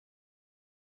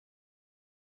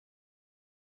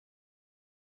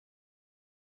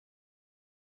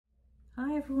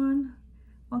Hi everyone,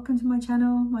 welcome to my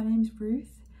channel. My name's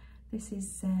Ruth. This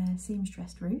is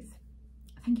Seamstressed Ruth.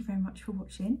 Thank you very much for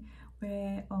watching.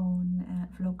 We're on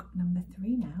vlog number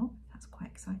 3 now. That's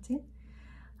quite exciting.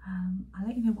 I'll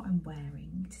let you know what I'm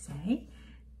wearing today.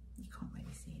 You can't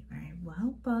really see it very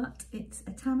well, but it's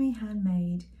a Tammy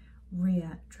handmade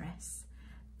Rhea dress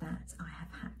that I have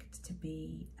hacked to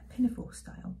be a pinafore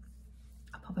style.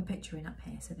 I'll pop a picture in up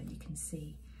here so that you can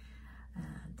see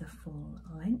the full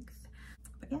length.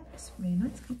 But yeah, it's really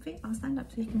nice, comfy. I'll stand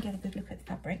up so you can get a good look at the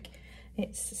fabric.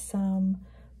 It's some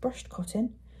brushed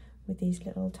cotton with these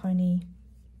little tiny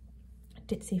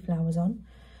ditzy flowers on.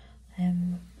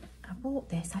 I bought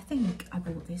this, I think I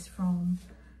bought this from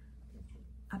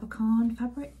Abercorn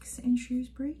Fabrics in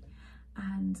Shrewsbury,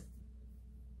 and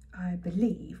I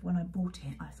believe when I bought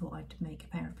it I thought I'd make a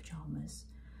pair of pyjamas,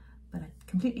 but I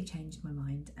completely changed my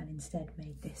mind and instead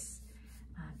made this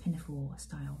pinafore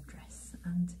style dress,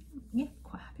 and yeah,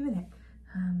 quite happy with it.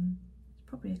 It's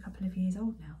probably a couple of years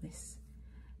old now, this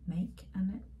make,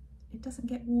 and it doesn't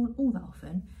get worn all that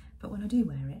often, but when I do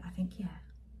wear it I think, yeah,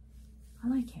 I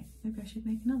like it, maybe I should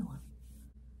make another one.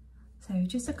 So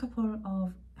just a couple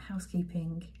of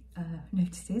housekeeping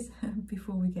notices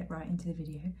before we get right into the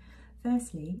video.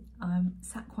 Firstly, I'm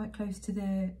sat quite close to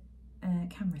the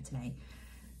camera today.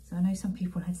 So I know some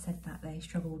people had said that they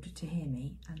struggled to hear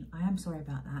me, and I am sorry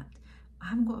about that. I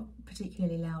haven't got a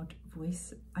particularly loud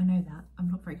voice, I know that.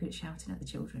 I'm not very good at shouting at the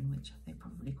children, which they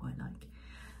probably quite like.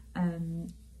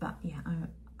 But yeah,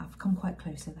 I've come quite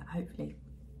close so that hopefully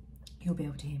you'll be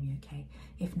able to hear me okay.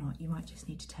 If not, you might just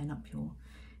need to turn up your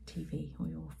TV or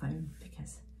your phone,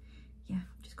 because yeah,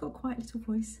 I've just got a quiet little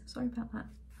voice, sorry about that.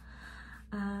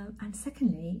 And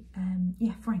secondly,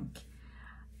 yeah, Frank,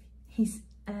 he's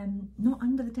not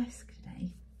under the desk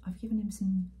today. I've given him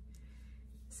some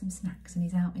snacks and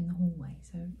he's out in the hallway,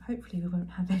 so hopefully we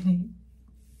won't have any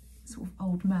sort of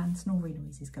old man snoring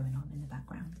noises going on in the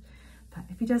background. But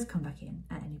if he does come back in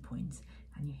at any point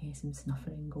and you hear some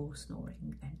snuffling or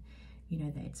snoring, then you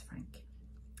know that it's Frank.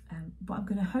 What I'm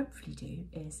going to hopefully do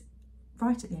is,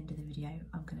 right at the end of the video,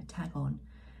 I'm going to tag on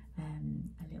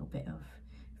a little bit of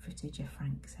footage of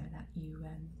Frank so that you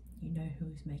know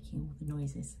who's making all the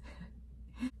noises.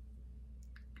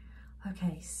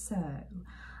 Okay, so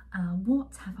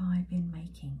what have I been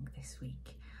making this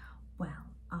week? Well,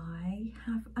 I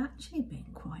have actually been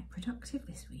quite productive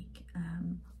this week,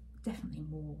 definitely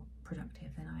more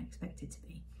productive than I expected to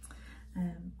be.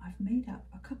 I've made up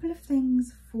a couple of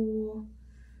things for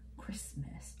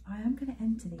Christmas. I am going to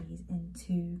enter these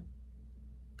into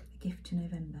a gift to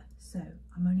November, so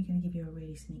I'm only going to give you a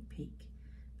really sneak peek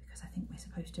because I think we're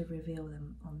supposed to reveal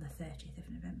them on the 30th of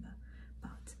November,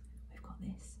 but we've got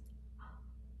this.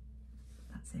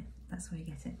 That's it, that's where you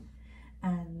get it.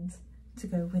 And to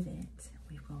go with it,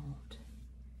 we've got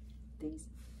these.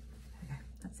 Okay,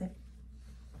 that's it.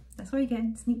 That's where you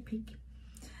get sneak peek.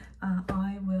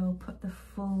 I will put the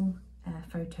full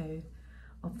photo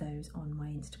of those on my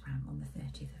Instagram on the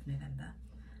 30th of November.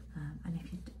 And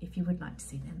if you would like to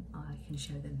see them, I can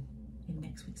show them in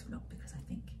next week's vlog, because I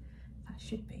think that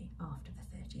should be after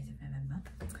the 30th of November.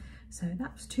 So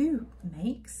that's 2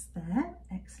 makes there,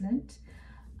 excellent.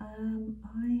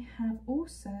 I have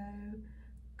also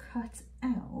cut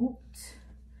out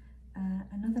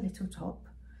another little top,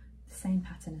 the same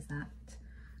pattern as that.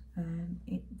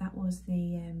 That was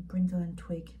the Brindle and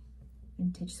Twig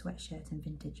vintage sweatshirt and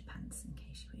vintage pants, in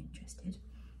case you were interested.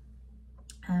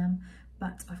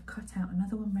 But I've cut out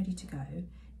another one ready to go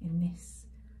in this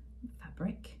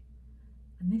fabric,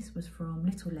 and this was from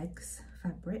Little Legs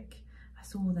fabric. I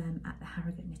saw them at the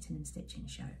Harrogate Knitting and Stitching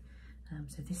show.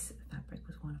 So this fabric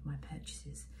was one of my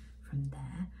purchases from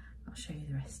there. I'll show you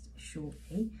the rest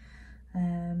shortly.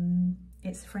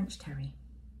 It's French terry,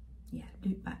 yeah,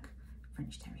 loop back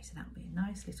French terry, so that'll be a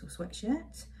nice little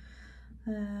sweatshirt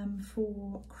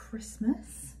for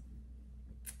Christmas.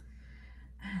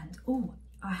 And oh,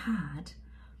 I had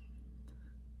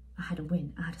a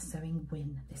win. I had a sewing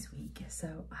win this week.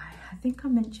 So I think I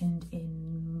mentioned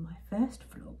in my first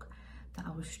vlog that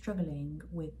I was struggling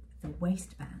with the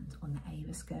waistband on the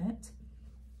Ava skirt.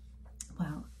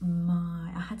 Well,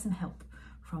 I had some help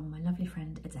from my lovely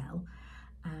friend Adele,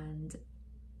 and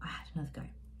I had another go.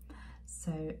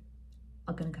 So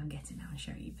I'm gonna go and get it now and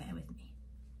show you, bear with me.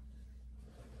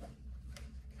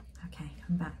 Okay,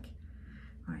 I'm back.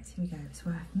 Right, here we go. So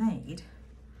I've made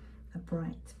a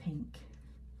bright pink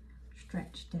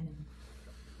stretch denim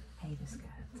Ava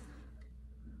skirt.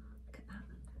 Look at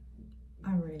that.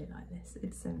 I really like this,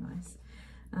 it's so nice.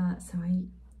 So I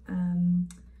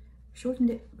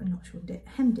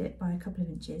hemmed it by a couple of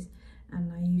inches,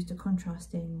 and I used a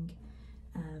contrasting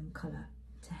colour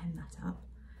to hem that up,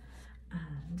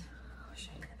 and I'll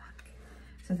show you the back.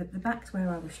 So the back's where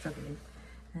I was struggling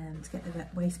to get the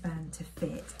waistband to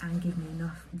fit and give me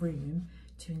enough room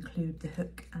to include the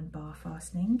hook and bar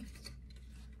fastening. So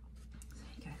there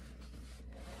you go.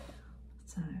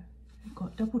 So we've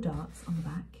got double darts on the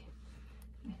back,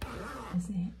 a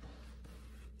zip,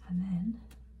 and then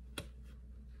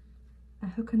a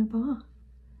hook and a bar.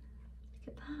 Look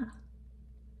at that.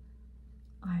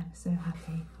 I am so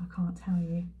happy, I can't tell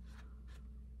you.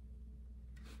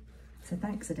 So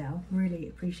thanks Adele, really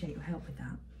appreciate your help with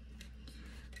that.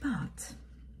 But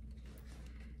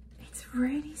it's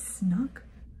really snug.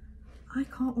 I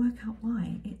can't work out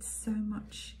why it's so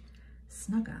much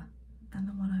snugger than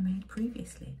the one I made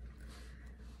previously.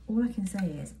 All I can say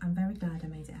is I'm very glad I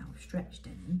made it out of stretch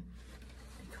denim,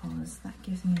 because that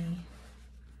gives me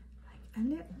like a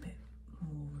little bit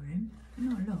more room,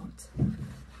 not a lot.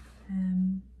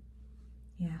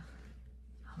 Yeah,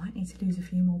 I might need to lose a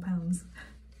few more pounds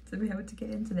to be able to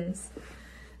get into this.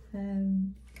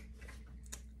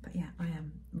 But yeah, I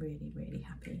am really, really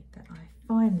happy that I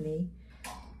finally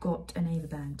got an Ava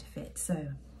band to fit.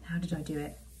 So how did I do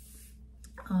it?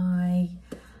 I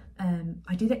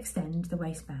did extend the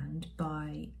waistband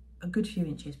by a good few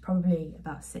inches, probably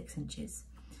about 6 inches.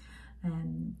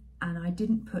 And I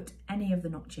didn't put any of the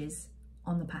notches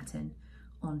on the pattern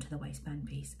onto the waistband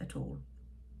piece at all.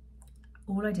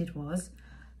 All I did was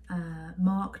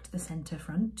marked the centre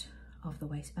front of the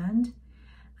waistband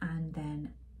and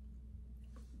then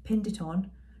pinned it on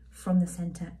from the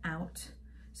centre out.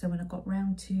 So when I got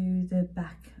round to the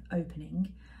back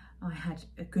opening, I had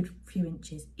a good few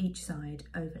inches each side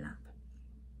overlap.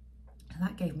 So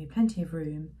that gave me plenty of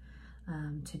room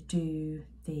to do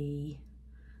the,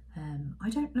 I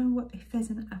don't know what, if there's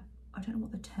I don't know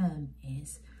what the term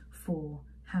is for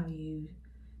how you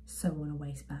sew on a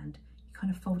waistband. You kind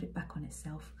of fold it back on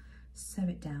itself, sew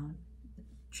it down,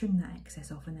 trim that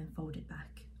excess off and then fold it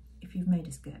back. If you've made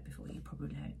a skirt before, you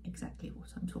probably know exactly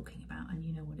what I'm talking about and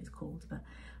you know what it's called, but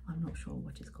I'm not sure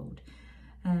what it's called.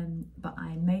 But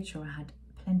I made sure I had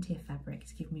plenty of fabric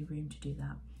to give me room to do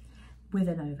that with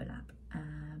an overlap.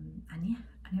 And yeah,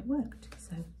 and it worked.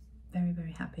 So very,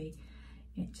 very happy.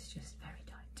 It's just very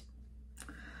tight.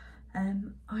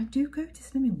 I do go to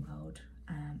Slimming World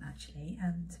actually,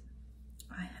 and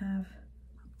I have,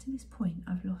 up to this point,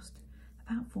 I've lost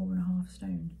about 4.5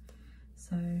 stone.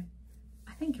 So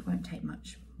I think it won't take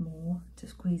much more to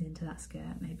squeeze into that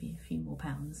skirt, maybe a few more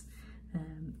pounds,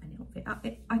 and it'll fit up.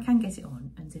 I can get it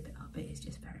on and zip it up. It is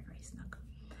just very, very snug.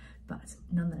 But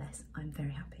nonetheless, I'm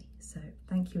very happy. So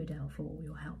thank you, Adele, for all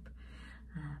your help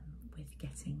with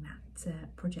getting that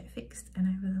project fixed and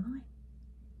over the line.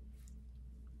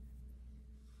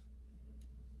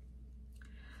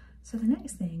 So the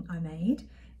next thing I made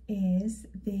is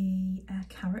the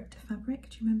carrot fabric.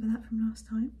 Do you remember that from last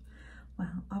time?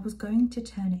 Well, I was going to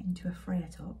turn it into a Freya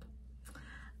top.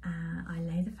 I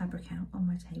lay the fabric out on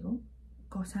my table,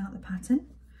 got out the pattern,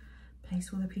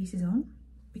 placed all the pieces on,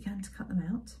 began to cut them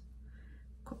out,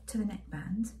 got to the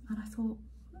neckband, and I thought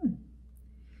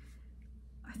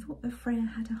the Freya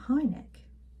had a high neck.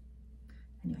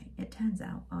 Anyway, it turns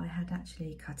out I had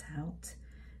actually cut out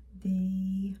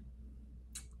the,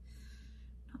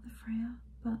 not the Freya,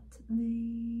 but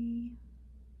the,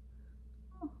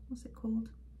 oh, what's it called?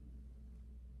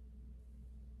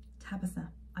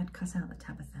 Tabitha. I'd cut out the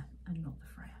Tabitha and not the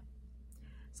Freya.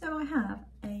 So I have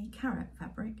a carrot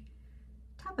fabric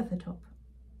Tabitha top.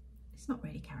 It's not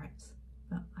really carrots,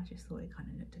 but I just thought it kind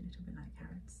of looked a little bit like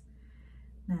carrots.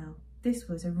 Now, this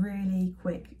was a really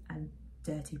quick and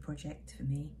dirty project for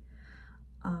me.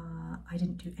 I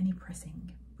didn't do any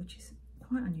pressing, which is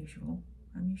quite unusual.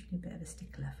 I'm usually a bit of a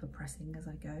stickler for pressing as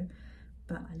I go,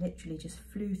 but I literally just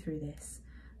flew through this.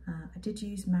 I did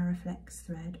use Maraflex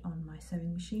thread on my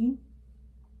sewing machine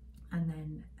and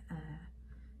then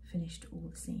finished all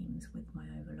the seams with my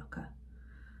overlocker.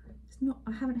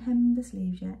 I haven't hemmed the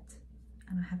sleeves yet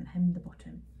and I haven't hemmed the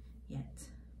bottom yet,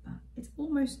 but it's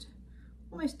almost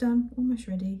done, almost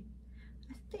ready.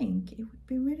 I think it would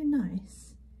be really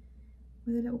nice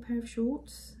with a little pair of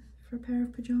shorts for a pair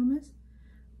of pyjamas,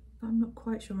 but I'm not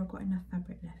quite sure I've got enough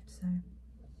fabric left, so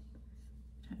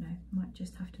I don't know, might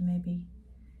just have to maybe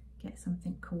get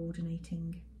something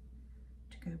coordinating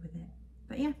to go with it.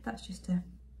 But yeah, that's just a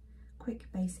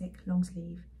quick basic long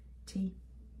sleeve tee.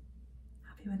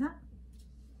 Happy with that?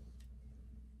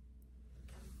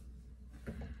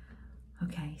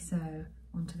 Okay, so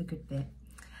on to the good bit.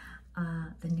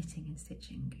 The knitting and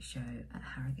stitching show at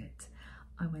Harrogate.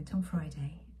 I went on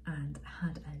Friday and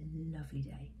had a lovely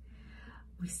day.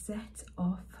 We set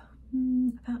off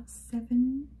about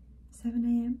 7 7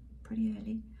 AM, pretty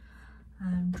early.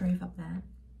 Drove up there.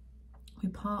 We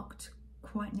parked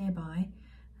quite nearby,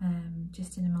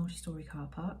 just in a multi-storey car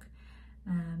park,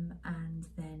 and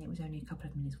then it was only a couple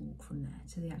of minutes walk from there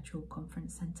to the actual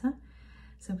conference centre.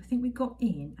 So I think we got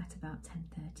in at about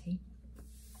 10:30.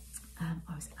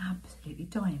 I was absolutely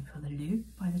dying for the loo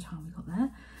by the time we got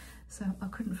there, so I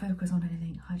couldn't focus on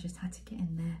anything. I just had to get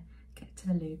in there, get to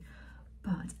the loo.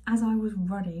 But as I was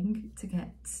running to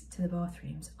get to the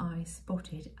bathrooms, I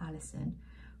spotted Alison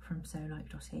from Sew Like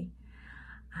Dotty,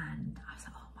 and I was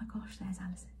like, oh my gosh, there's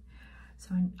Alison.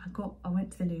 So I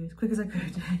went to the loo as quick as I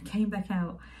could, came back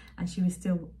out, and she was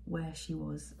still where she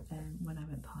was when I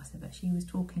went past her, but she was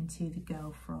talking to the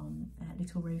girl from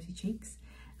Little Rosy Cheeks,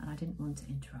 and I didn't want to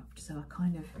interrupt, so I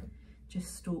kind of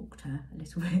just stalked her a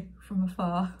little bit from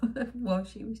afar while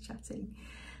she was chatting.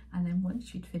 And then once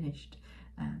she'd finished,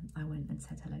 I went and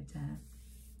said hello to her,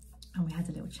 and we had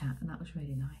a little chat, and that was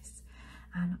really nice.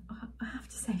 And I have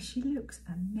to say, she looks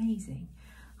amazing.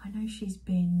 I know she's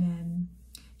been,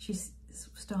 she's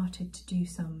started to do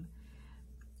some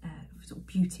sort of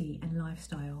beauty and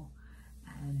lifestyle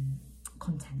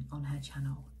content on her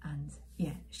channel, and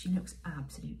yeah, she looks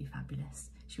absolutely fabulous.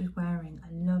 She was wearing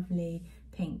a lovely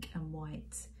pink and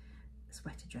white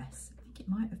sweater dress. I think it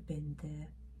might have been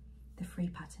the free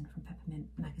pattern from Peppermint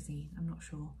magazine, I'm not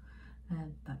sure,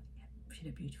 but yeah, she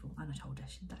looked beautiful, and I told her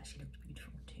that she looked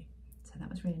beautiful too. So that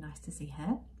was really nice to see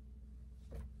her.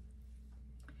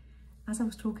 As I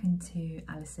was talking to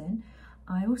Alison,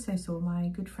 I also saw my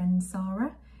good friend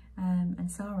Sarah,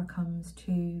 and Sarah comes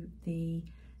to the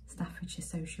Staffordshire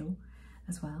Sewcial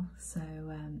as well, so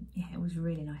yeah, it was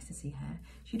really nice to see her.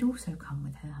 She'd also come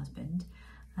with her husband,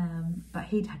 but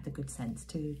he'd had the good sense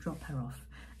to drop her off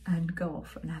and go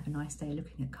off and have a nice day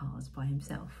looking at cars by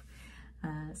himself.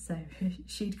 So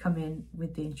she'd come in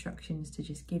with the instructions to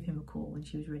just give him a call when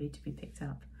she was ready to be picked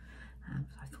up.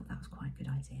 So I thought that was quite a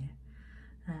good idea.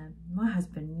 My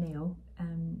husband Neil,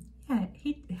 yeah,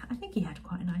 I think he had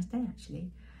quite a nice day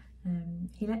actually.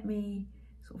 He let me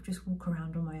sort of just walk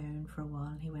around on my own for a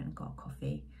while. He went and got a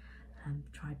coffee,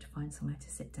 tried to find somewhere to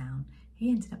sit down. He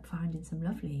ended up finding some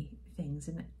lovely things,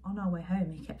 and on our way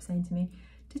home he kept saying to me,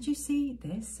 did you see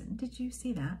this and did you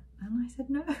see that? And I said,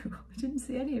 no, I didn't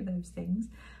see any of those things.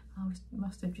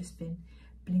 Must have just been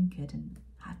blinkered and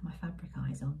had my fabric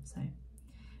eyes on, so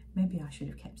maybe I should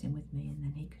have kept him with me, and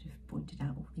then he could have pointed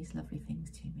out all these lovely things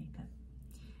to me, but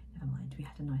never mind, we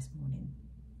had a nice morning.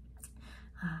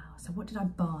 So what did I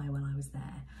buy when I was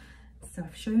there? So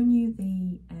I've shown you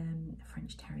the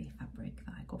French Terry fabric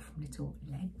that I got from Little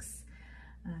Legs.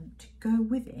 To go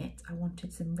with it, I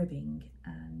wanted some ribbing,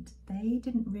 and they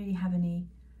didn't really have any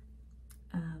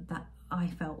that I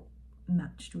felt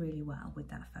matched really well with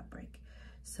that fabric.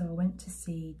 So I went to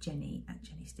see Jenny at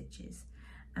Jenny Stitches,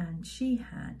 and she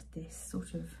had this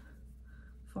sort of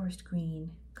forest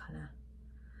green colour,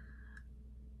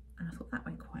 and I thought that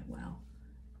went quite well.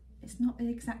 It's not the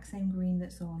exact same green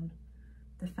that's on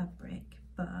the fabric,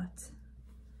 but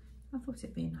I thought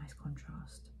it'd be a nice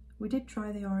contrast. We did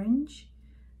try the orange,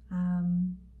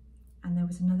 and there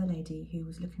was another lady who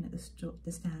was looking at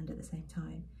the stand at the same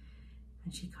time,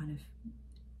 and she kind of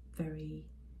very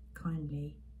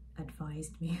kindly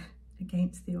advised me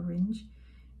against the orange.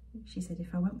 She said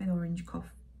if I went with orange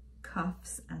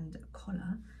cuffs and a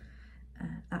collar,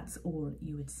 that's all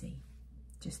you would see,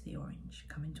 just the orange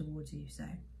coming towards you. So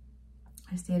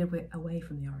I stayed away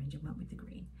from the orange and went with the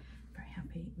green. Very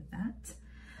happy with that.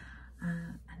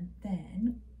 And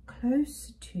then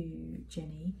close to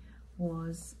Jenny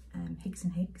was Higgs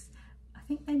and Higgs. I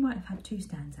think they might have had two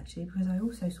stands actually, because I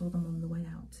also saw them on the way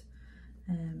out.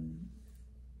 And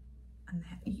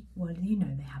well, you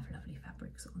know, they have lovely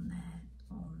fabrics on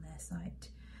their site.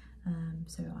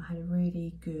 So I had a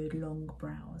really good long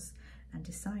browse and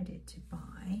decided to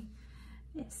buy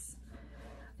this.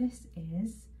 This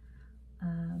is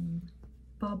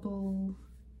bubble,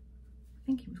 I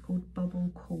think it was called Bubble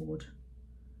Cord,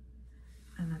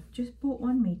 and I've just bought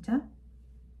 1 meter,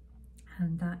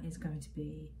 and that is going to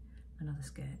be another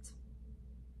skirt,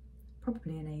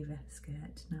 probably an Ava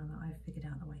skirt now that I've figured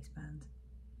out the waistband.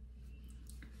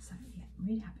 So yeah, I'm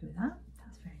really happy with that.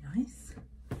 That's very nice.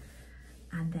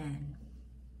 And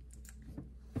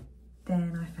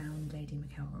then I found Lady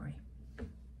McElroy.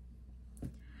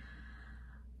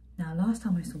 Now, last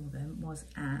time I saw them was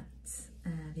at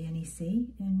the NEC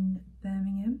in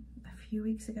Birmingham a few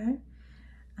weeks ago,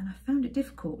 and I found it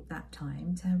difficult that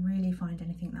time to really find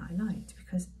anything that I liked,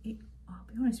 because I'll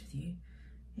be honest with you,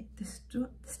 the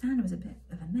stand was a bit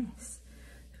of a mess.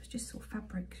 There was just sort of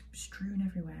fabric strewn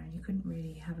everywhere, and you couldn't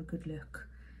really have a good look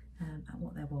at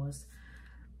what there was.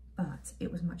 but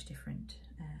it was much different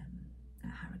at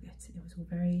Harrogate. It was all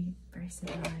very, very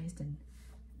civilised and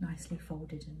nicely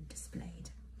folded and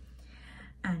displayed.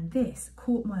 And this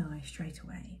caught my eye straight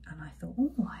away, and I thought,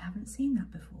 oh, I haven't seen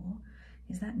that before.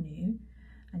 Is that new?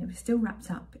 And it was still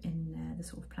wrapped up in the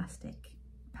sort of plastic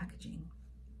packaging.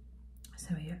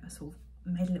 So I sort of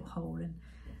made a little hole and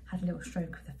had a little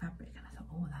stroke of the fabric, and I thought,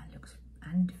 oh, that looks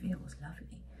and feels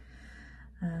lovely.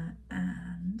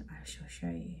 And I shall show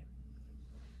you.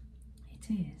 It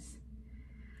is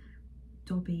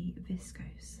Dobby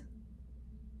viscose.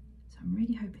 So I'm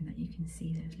really hoping that you can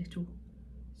see those little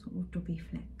sort of Dobby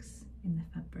flecks in the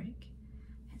fabric.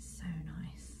 It's so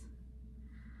nice.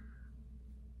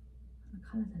 The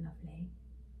colours are lovely,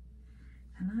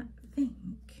 and I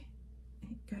think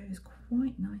it goes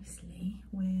quite nicely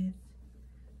with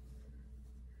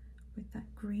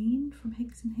that green from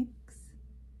Higgs and Higgs.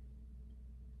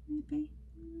 Maybe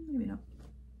not.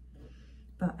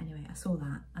 But anyway, I saw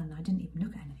that and I didn't even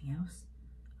look at anything else.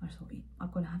 I just thought,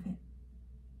 I've got to have it.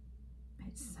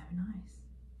 It's so nice.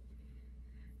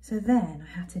 So then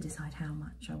I had to decide how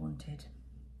much I wanted.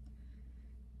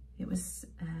 It was,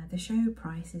 the show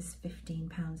price is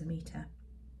 £15 a metre.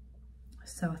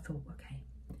 So I thought, okay,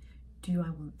 do I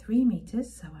want 3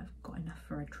 metres, so I've got enough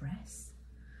for a dress?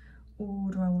 Or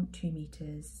do I want 2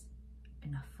 metres,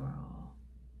 enough for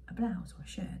a blouse or a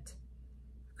shirt?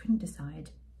 I couldn't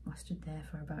decide. I stood there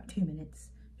for about 2 minutes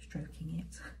stroking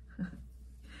it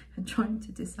and trying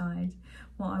to decide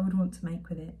what I would want to make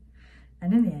with it.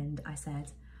 And in the end I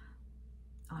said,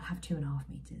 I'll have 2.5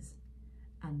 metres,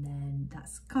 and then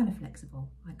that's kind of flexible.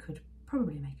 I could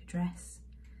probably make a dress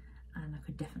and I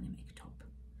could definitely make a top.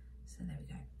 So there we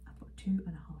go. I've got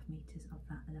 2.5 metres of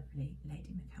that lovely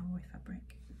Lady McElroy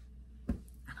fabric, and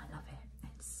I love it.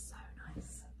 It's so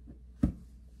nice.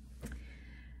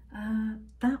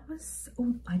 That was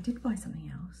all. I did buy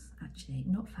something else, actually,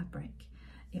 not fabric.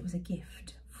 It was a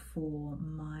gift for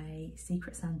my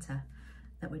Secret Santa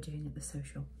that we're doing at the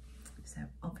social. So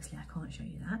obviously I can't show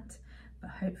you that,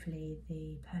 but hopefully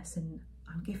the person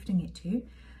I'm gifting it to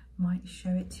might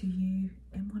show it to you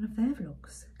in one of their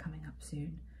vlogs coming up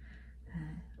soon,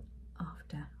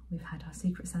 after we've had our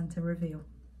Secret Santa reveal.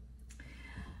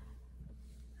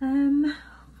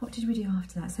 What did we do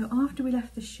after that? So after we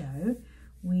left the show,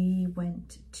 we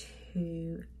went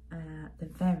to the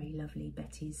very lovely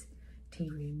Betty's Tea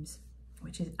Rooms,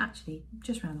 which is actually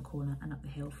just around the corner and up the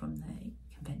hill from the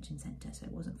convention centre, so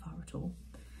it wasn't far at all.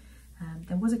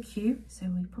 There was a queue, so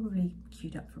we probably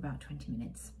queued up for about 20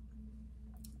 minutes,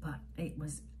 but it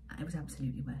was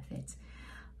absolutely worth it.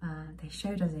 They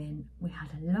showed us in. We had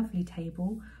a lovely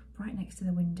table right next to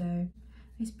the window.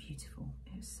 It's beautiful.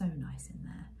 It was so nice in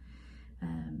there.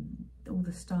 All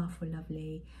the staff were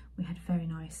lovely. We had a very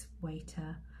nice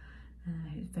waiter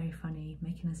who was very funny,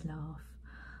 making us laugh.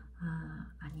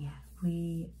 And yeah,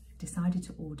 we decided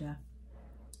to order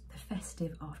the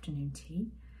festive afternoon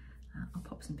tea. I'll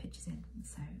pop some pictures in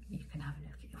so you can have a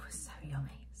look. It was so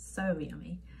yummy, so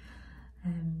yummy.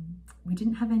 We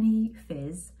didn't have any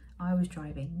fizz. I was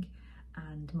driving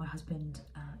and my husband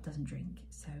doesn't drink,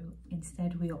 so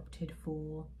instead we opted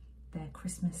for their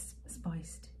Christmas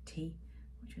spiced tea,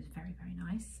 which was very, very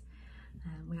nice.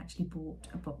 We actually bought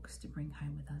a box to bring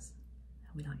home with us.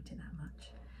 We liked it that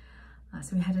much.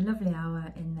 So we had a lovely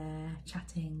hour in there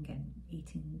chatting and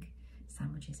eating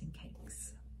sandwiches and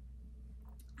cakes.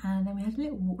 And then we had a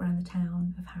little walk around the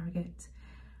town of Harrogate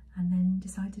and then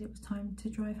decided it was time to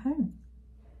drive home.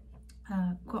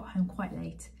 Got home quite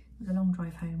late. It was a long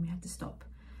drive home. We had to stop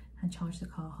and charge the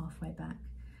car halfway back.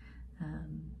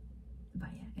 But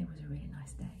yeah, it was a really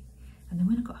nice day. And then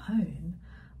when I got home,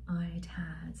 I'd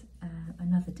had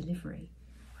another delivery,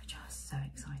 which I was so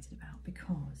excited about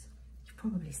because you've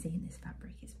probably seen this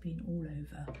fabric. It's been all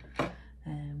over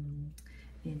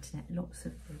the internet. Lots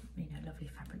of lovely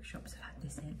fabric shops have had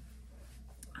this in,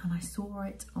 and I saw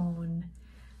it on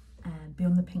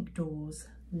Beyond the Pink Doors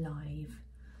live,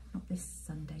 not this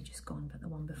Sunday just gone, but the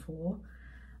one before.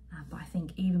 But I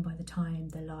think even by the time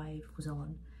the live was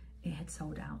on, it had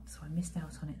sold out, so I missed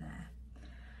out on it there.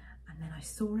 And then I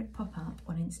saw it pop up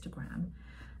on Instagram,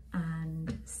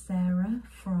 and Sarah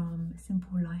from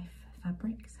Simple Life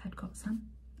Fabrics had got some,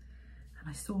 and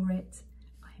I saw it.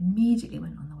 I immediately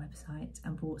went on the website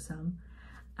and bought some,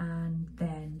 and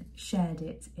then shared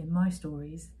it in my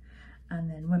stories,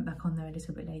 and then went back on there a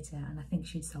little bit later, and I think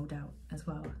she'd sold out as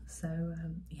well. So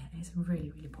yeah, it's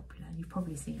really, really popular. You've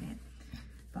probably seen it,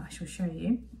 but I shall show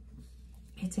you.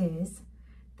 It is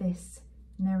this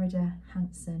Nerida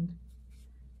Hansen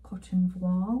cotton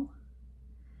voile,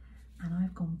 and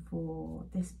I've gone for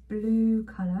this blue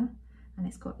colour, and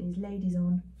it's got these ladies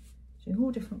on doing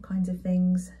all different kinds of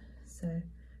things. So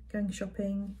going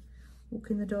shopping,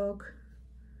 walking the dog,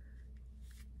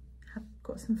 have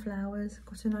got some flowers,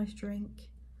 got a nice drink.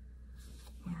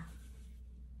 Yeah,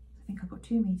 I think I got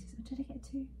 2 meters. Oh, did I get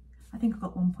 2? I think I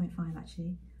got 1.5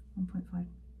 actually. 1.5.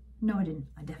 No, I didn't.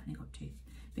 I definitely got 2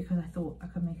 because I thought I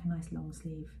could make a nice long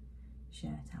sleeve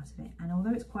shirt out of it. And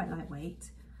although it's quite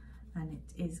lightweight and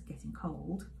it is getting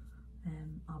cold,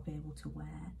 I'll be able to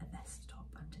wear a vest top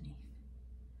underneath.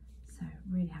 So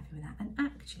really happy with that. And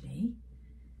actually,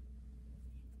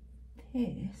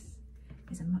 this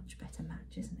is a much better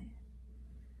match, isn't it?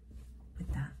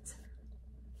 With that.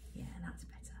 Yeah, that's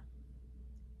better.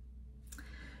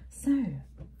 So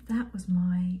that was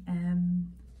my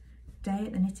day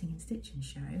at the knitting and stitching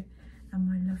show and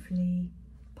my lovely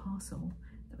parcel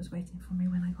that was waiting for me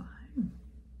when I got home.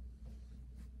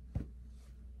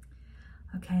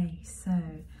 Okay, so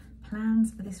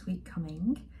plans for this week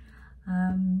coming.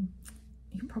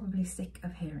 You're probably sick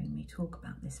of hearing me talk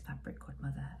about this fabric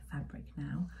Godmother fabric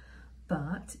now,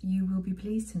 but you will be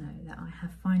pleased to know that I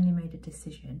have finally made a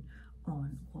decision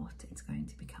on what it's going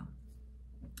to become.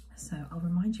 So I'll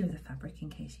remind you of the fabric in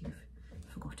case you've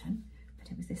forgotten,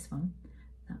 but it was this one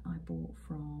that I bought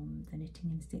from the Knitting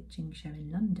and Stitching show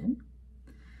in London,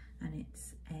 and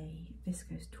it's a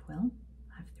viscose twill.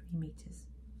 I have 3 meters.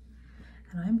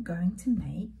 And I'm going to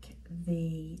make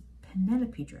the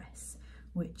Penelope dress,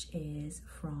 which is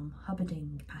from Hubba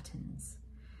Patterns.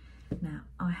 Now,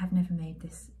 I have never made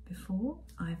this before.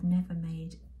 I've never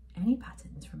made any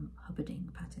patterns from Hubba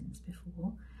Patterns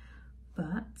before,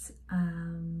 but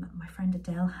my friend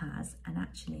Adele has, and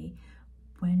actually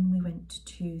when we went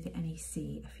to the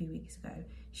NEC a few weeks ago,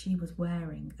 she was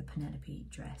wearing the Penelope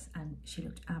dress and she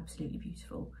looked absolutely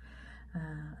beautiful.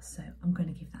 So I'm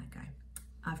going to give that a go.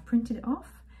 I've printed it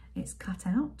off, it's cut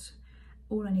out.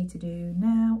 All I need to do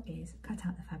now is cut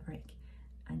out the fabric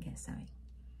and get sewing.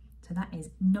 So that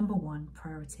is number 1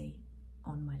 priority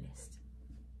on my list.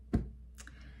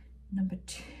 Number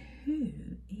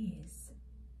 2 is,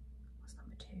 what's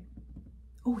number 2?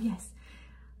 Oh yes,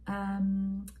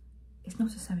 it's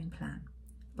not a sewing plan,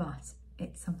 but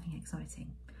it's something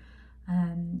exciting.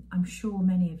 I'm sure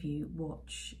many of you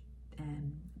watch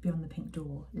Beyond the Pink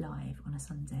Door live on a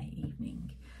Sunday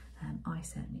evening. I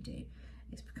certainly do.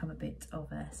 It's become a bit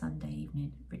of a Sunday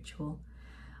evening ritual.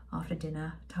 After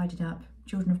dinner, tidied up,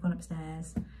 children have gone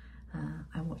upstairs,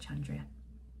 I watch Andrea.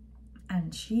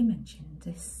 And she mentioned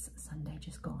this Sunday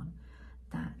just gone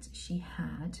that she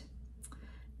had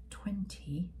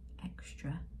 20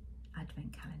 extra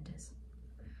advent calendars.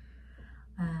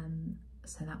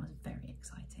 So that was very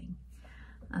exciting.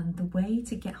 And the way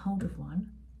to get hold of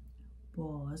one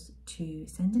was to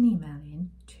send an email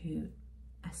in to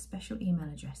a special email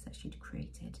address that she'd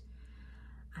created,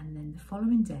 and then the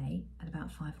following day at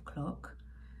about 5 o'clock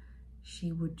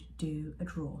she would do a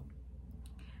draw,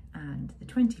 and the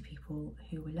 20 people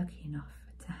who were lucky enough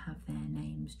to have their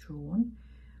names drawn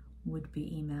would be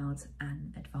emailed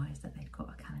and advised that they'd got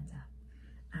a calendar.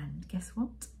 And guess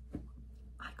what?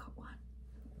 I got one.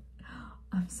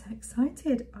 I'm so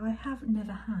excited. I have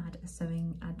never had a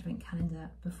sewing advent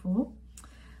calendar before.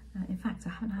 In fact, I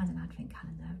haven't had an advent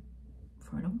calendar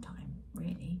for a long time,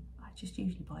 really. I just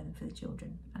usually buy them for the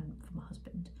children and for my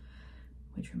husband,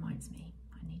 which reminds me,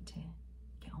 I need to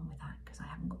get on with that because I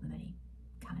haven't got them any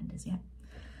calendars yet.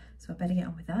 So I better get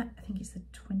on with that. I think it's the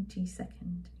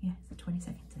 22nd. Yeah, it's the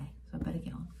 22nd today. So I better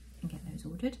get on and get those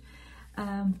ordered.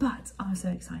 But I'm so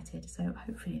excited. So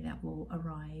hopefully that will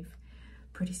arrive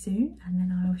pretty soon, and then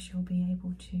I shall be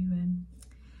able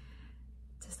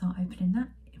to start opening that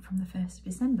from the 1st of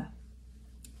December.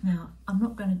 Now, I'm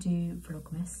not going to do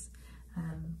Vlogmas.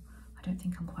 I don't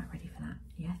think I'm quite ready for that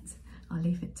yet. I'll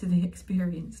leave it to the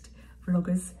experienced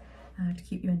vloggers to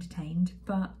keep you entertained.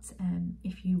 But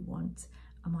if you want,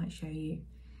 I might show you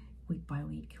week by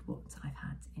week what I've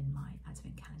had in my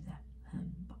advent calendar.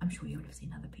 But I'm sure you'll have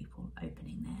seen other people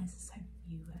opening theirs, so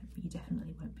you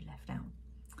definitely won't be left out.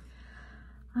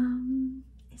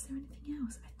 Is there anything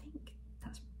else? I think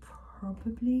that's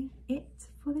probably it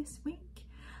for this week.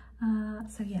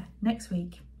 So yeah, next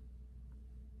week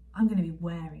I'm going to be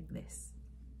wearing this.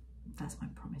 That's my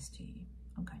promise to you.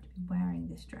 I'm going to be wearing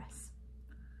this dress.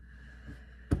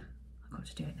 I've got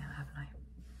to do it now, haven't I?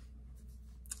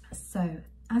 So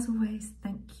as always,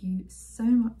 thank you so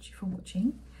much for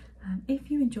watching. If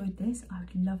you enjoyed this, I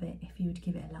would love it if you would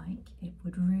give it a like. It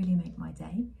would really make my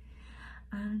day.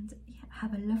 And yeah,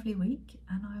 have a lovely week,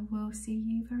 and I will see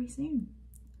you very soon.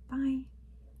 Bye.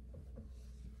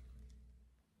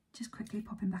 Just quickly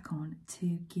popping back on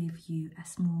to give you a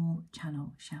small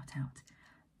channel shout out.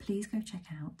 Please go check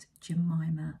out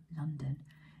Gemima London.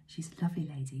 She's a lovely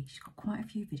lady. She's got quite a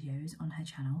few videos on her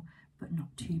channel, but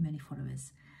not too many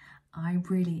followers. I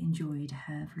really enjoyed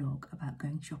her vlog about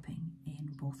going shopping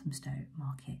in Walthamstow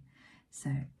Market. So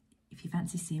if you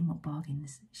fancy seeing what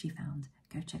bargains she found,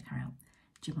 go check her out.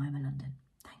 Gemima London.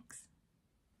 Thanks.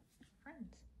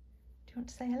 Friends, do you want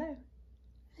to say hello?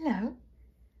 Hello.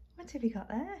 What have you got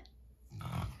there?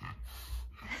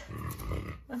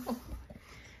 Oh.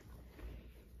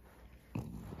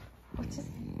 What is it?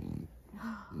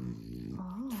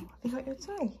 Oh, have you got your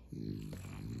toy?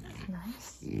 That's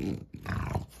nice. There we go.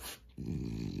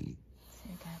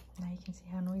 Now you can see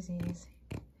how noisy he is.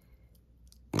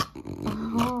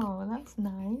 Oh, that's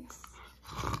nice.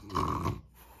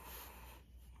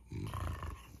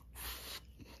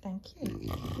 Thank you. Give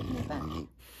me it back.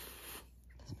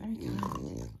 That's very kind.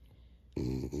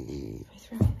 Go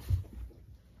through it.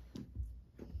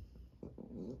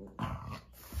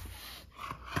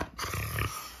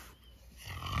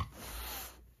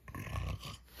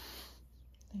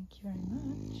 Thank you very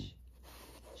much.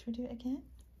 Should we do it again?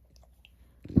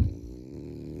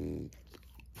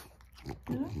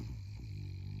 No?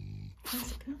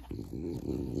 How's it going? I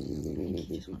think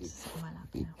he just wants to sit on my lap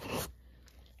now.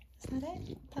 Is that it?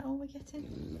 Is that all we're getting?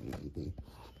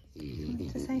 You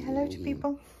want to say hello to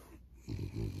people?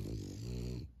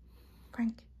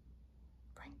 Frank.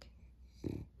 Frank.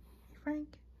 Frank.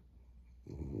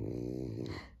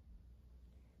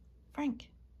 Frank.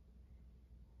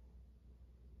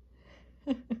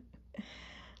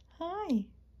 Hi.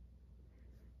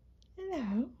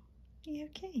 Hello. Are you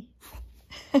okay?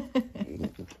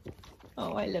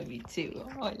 Oh, I love you too.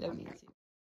 Oh, I love you too.